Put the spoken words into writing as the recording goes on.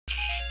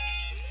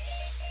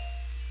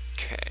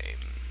Okay.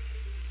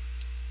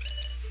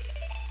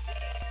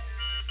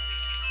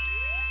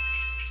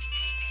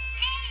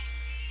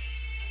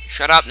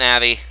 Shut up,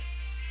 Navi.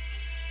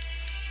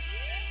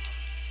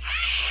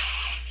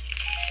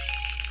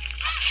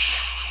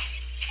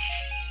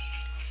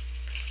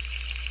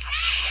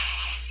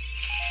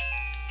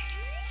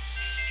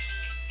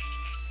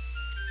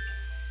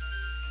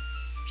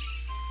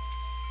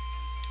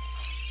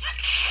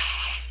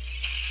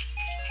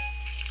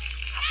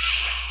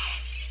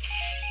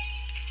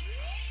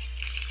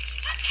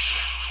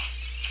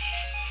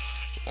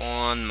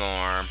 One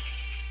more.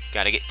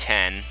 Gotta get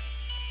 10.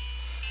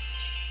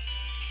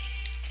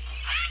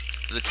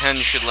 The 10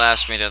 should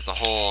last me to the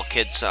whole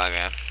Kid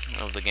Saga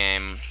of the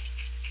game,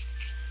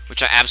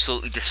 which I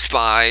absolutely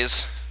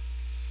despise,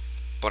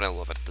 but I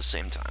love it at the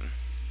same time.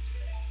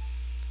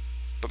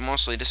 But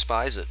mostly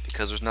despise it,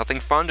 because there's nothing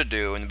fun to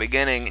do in the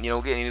beginning, and you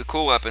don't get any of the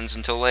cool weapons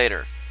until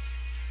later.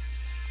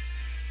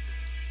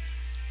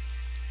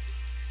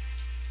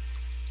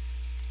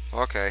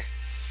 Okay.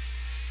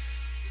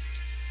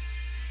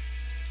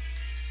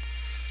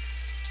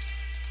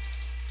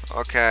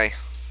 Okay.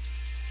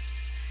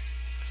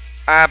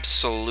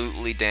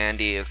 Absolutely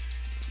dandy,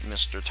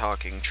 Mr.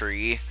 Talking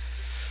Tree.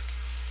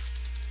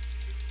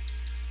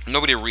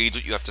 Nobody reads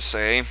what you have to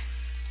say.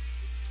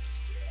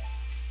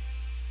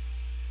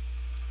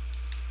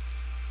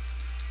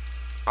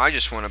 I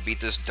just want to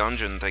beat this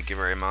dungeon, thank you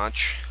very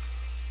much.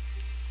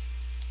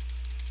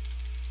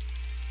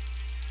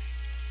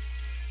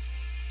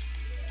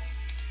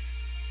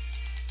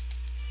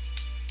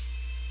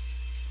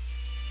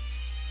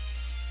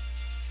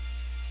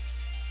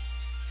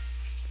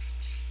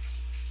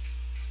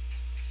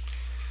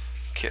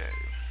 Okay.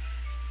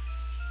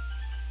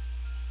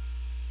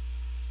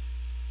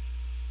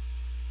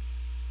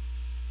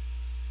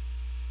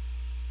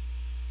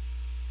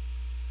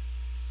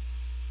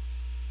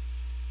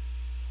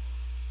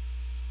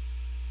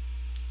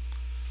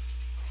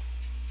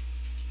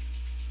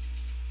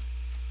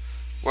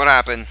 What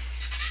happened?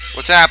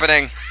 What's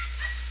happening?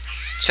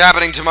 What's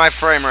happening to my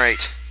frame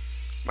rate?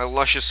 My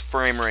luscious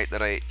frame rate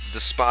that I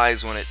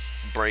despise when it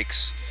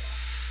breaks.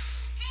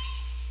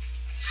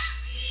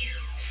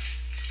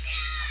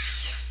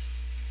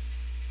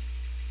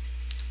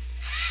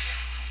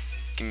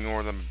 Give me more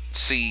of them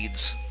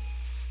seeds.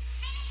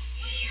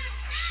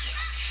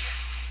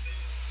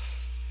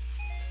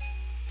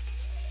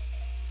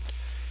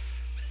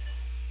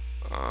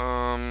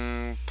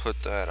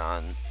 Put that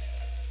on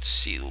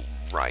seal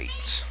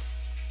right.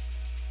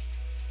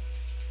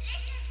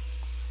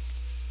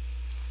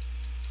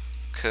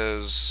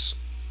 Because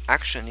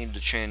actually I need to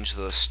change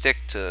the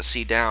stick to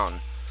C down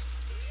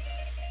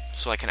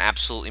so I can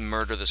absolutely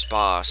murder this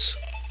boss.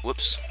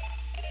 Whoops.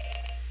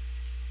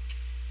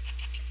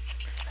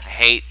 I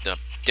hate the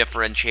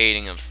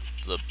differentiating of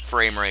the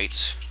frame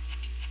rates.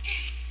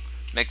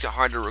 Makes it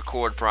hard to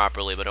record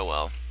properly, but oh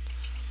well.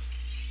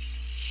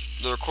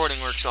 The recording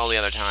works all the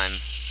other time.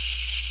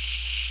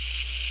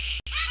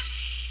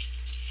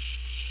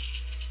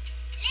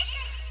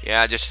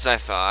 Yeah, just as I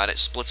thought, it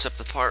splits up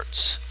the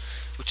parts,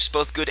 which is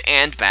both good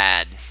and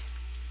bad.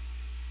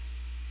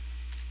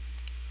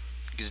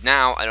 Because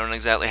now I don't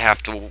exactly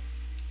have to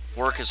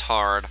work as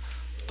hard,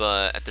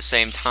 but at the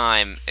same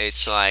time,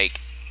 it's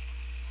like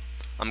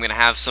I'm gonna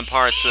have some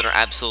parts that are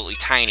absolutely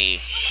tiny.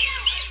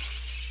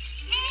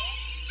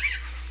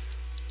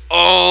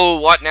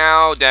 Oh, what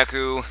now,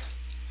 Deku?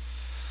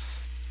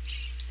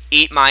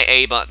 Eat my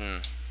A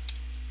button.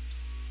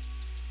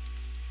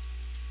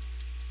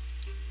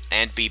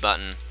 And B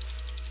button.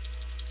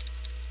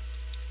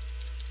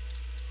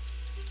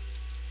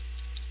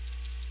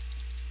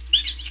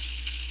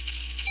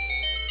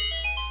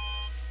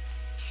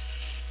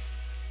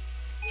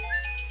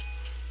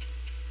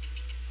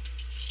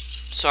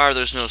 Sorry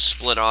there's no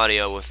split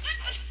audio with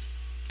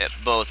it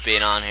both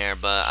being on here,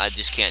 but I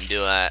just can't do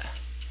that.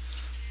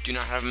 Do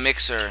not have a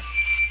mixer.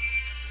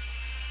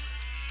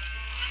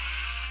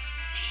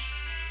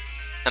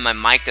 And my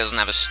mic doesn't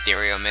have a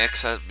stereo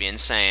mix. That would be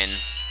insane.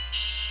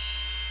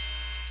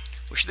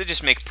 Wish they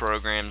just make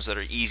programs that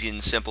are easy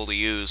and simple to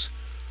use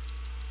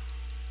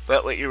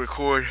that let you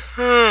record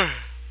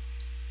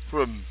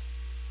from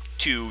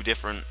 2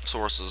 different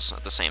sources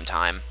at the same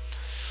time.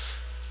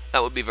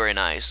 That would be very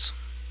nice.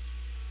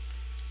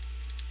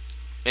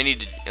 They need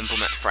to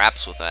implement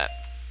fraps with that.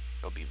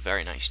 That would be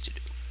very nice to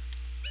do.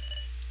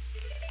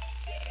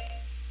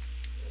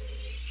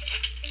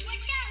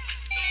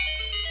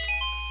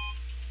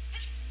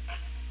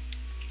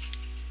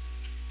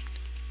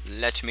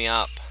 Let me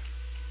up.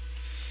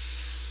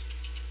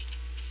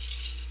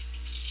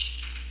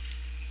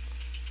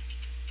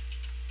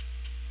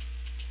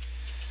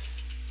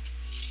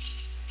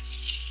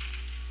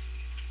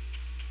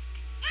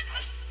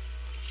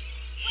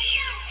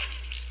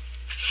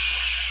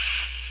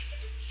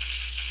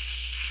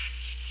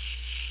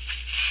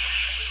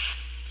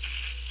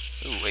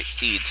 Ooh, wait,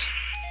 seeds.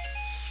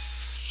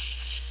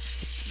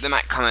 They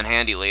might come in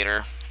handy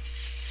later,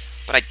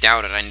 but I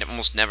doubt it. I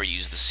almost never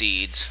use the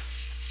seeds.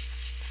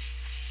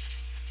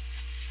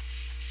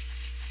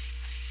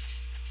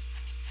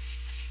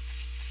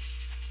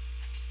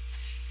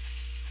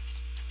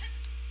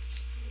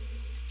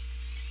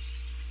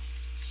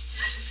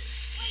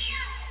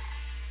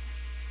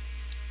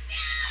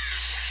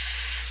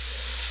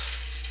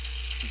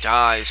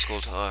 Die,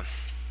 Skulltula.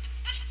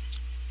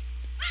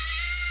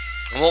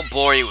 I won't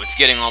bore you with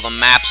getting all the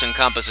maps and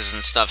compasses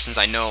and stuff, since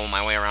I know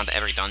my way around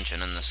every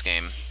dungeon in this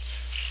game.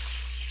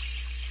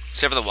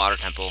 Except for the water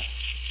temple.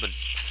 But,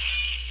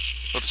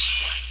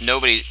 oops,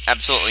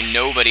 absolutely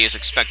nobody is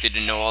expected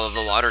to know all of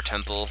the water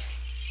temple.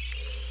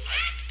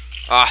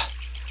 Ah.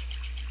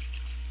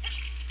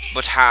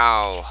 But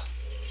how?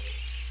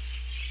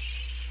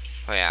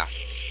 Oh yeah.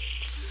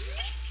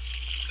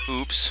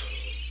 Oops.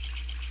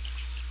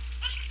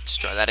 Let's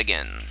try that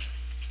again.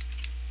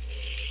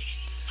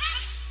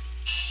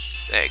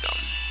 There you go.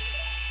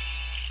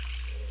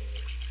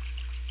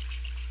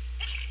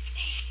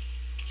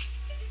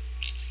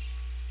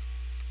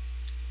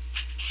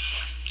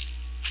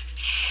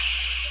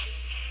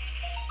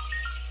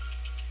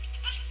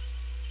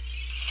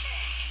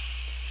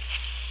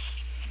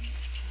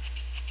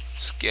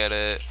 Let's get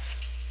it.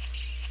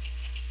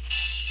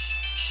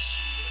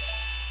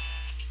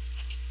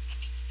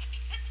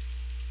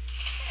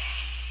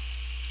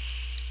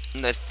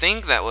 And I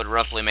think that would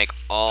roughly make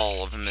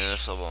all of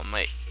Minnesota.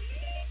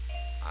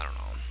 I don't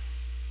know.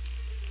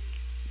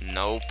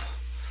 Nope.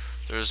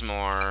 There's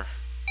more.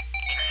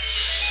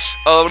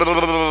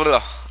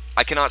 Oh,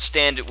 I cannot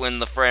stand it when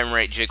the frame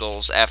rate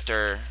jiggles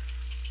after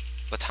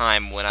the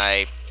time when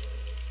I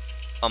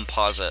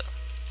unpause it.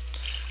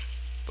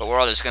 But we're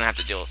all just gonna have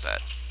to deal with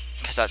that,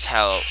 because that's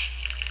how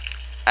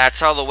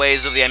the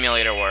ways of the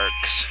emulator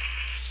works.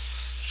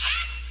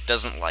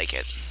 Doesn't like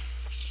it.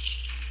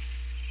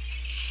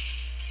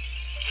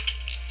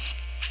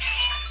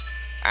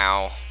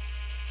 Ow. I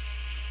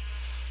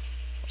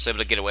was able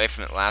to get away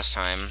from it last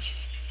time.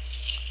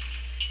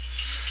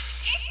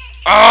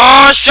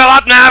 Oh, shut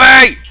up,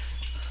 Navi!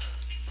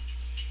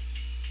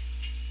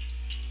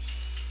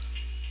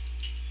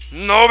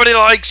 Nobody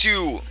likes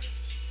you!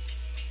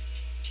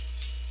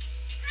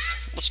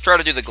 Let's try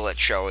to do the glitch,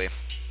 shall we?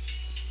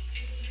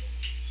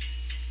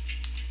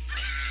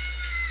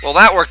 Well,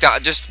 that worked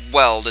out just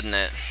well, didn't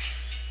it?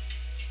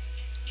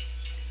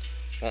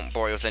 Won't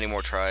bore you with any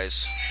more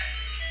tries.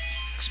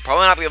 I'll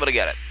probably not be able to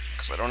get it,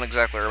 because I don't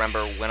exactly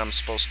remember when I'm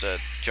supposed to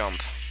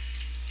jump.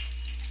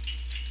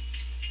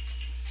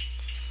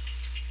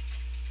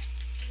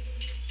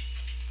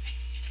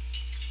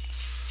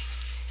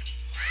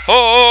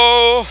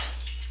 Oh!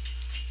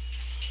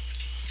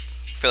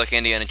 I feel like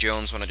Indiana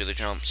Jones when I do the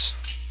jumps.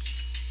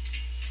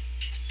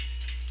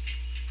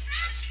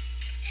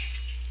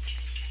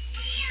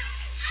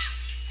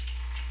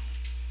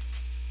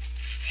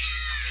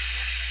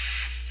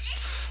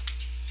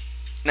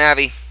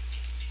 Navi.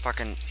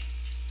 Fucking.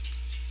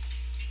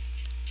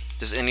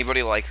 Does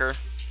anybody like her?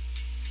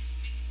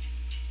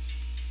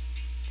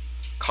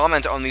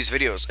 Comment on these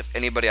videos if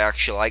anybody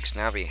actually likes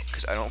Navi,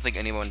 because I don't think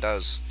anyone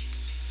does.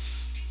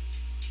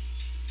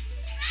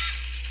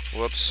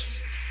 Whoops.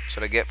 That's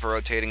what I get for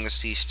rotating the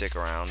C stick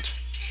around.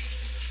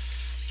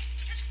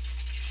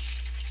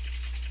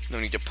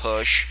 No need to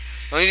push.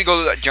 No need to go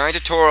through that giant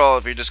tutorial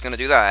if you're just gonna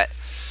do that.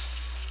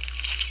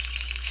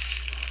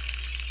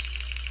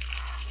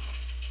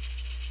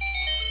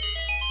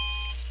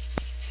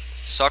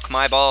 Suck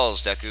my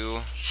balls, Deku.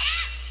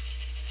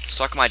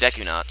 Suck my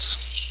Deku nuts.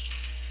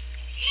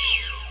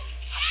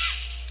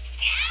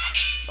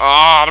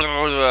 Ah!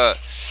 Oh,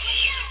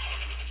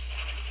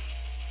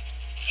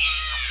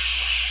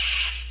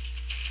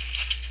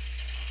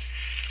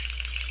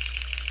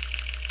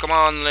 come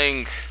on,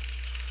 Link.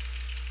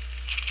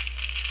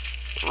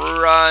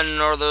 Run,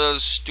 or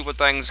those stupid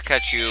things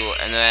catch you,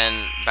 and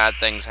then bad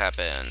things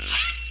happen.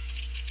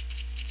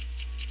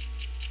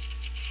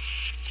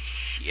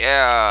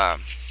 Yeah.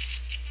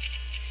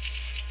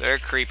 They're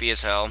creepy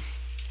as hell.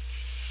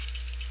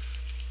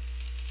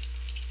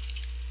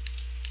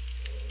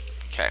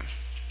 Okay.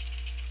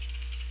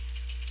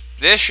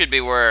 This should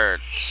be where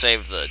to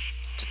save the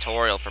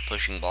tutorial for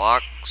pushing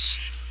blocks.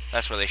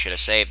 That's where they should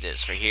have saved it,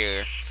 for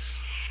here.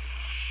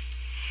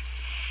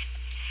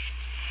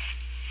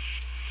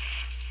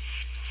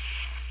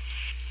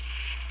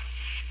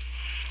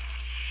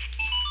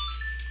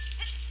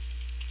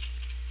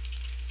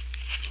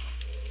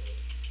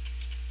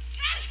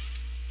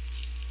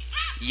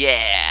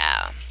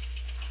 Yeah.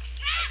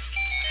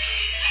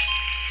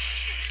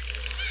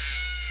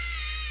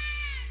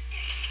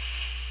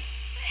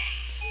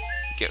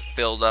 Get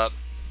filled up.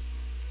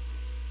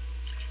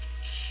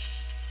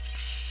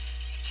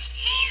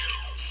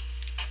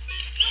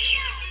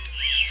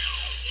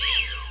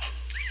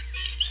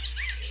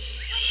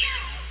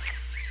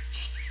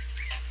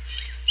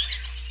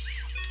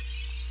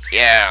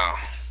 Yeah.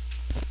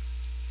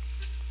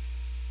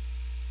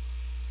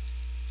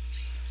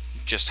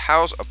 Just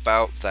how's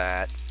about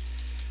that?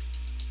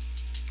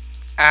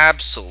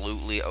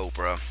 Absolutely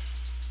Oprah.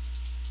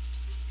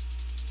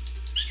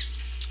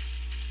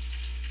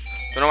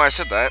 Don't know why I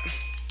said that.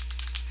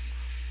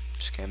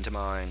 Just came to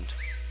mind.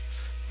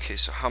 Okay,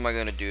 so how am I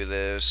gonna do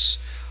this?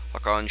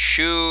 Lock on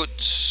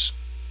shoot.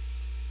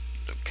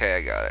 Okay,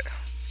 I got it.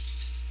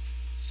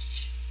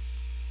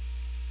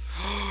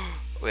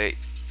 Wait.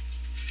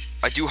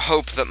 I do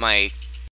hope that my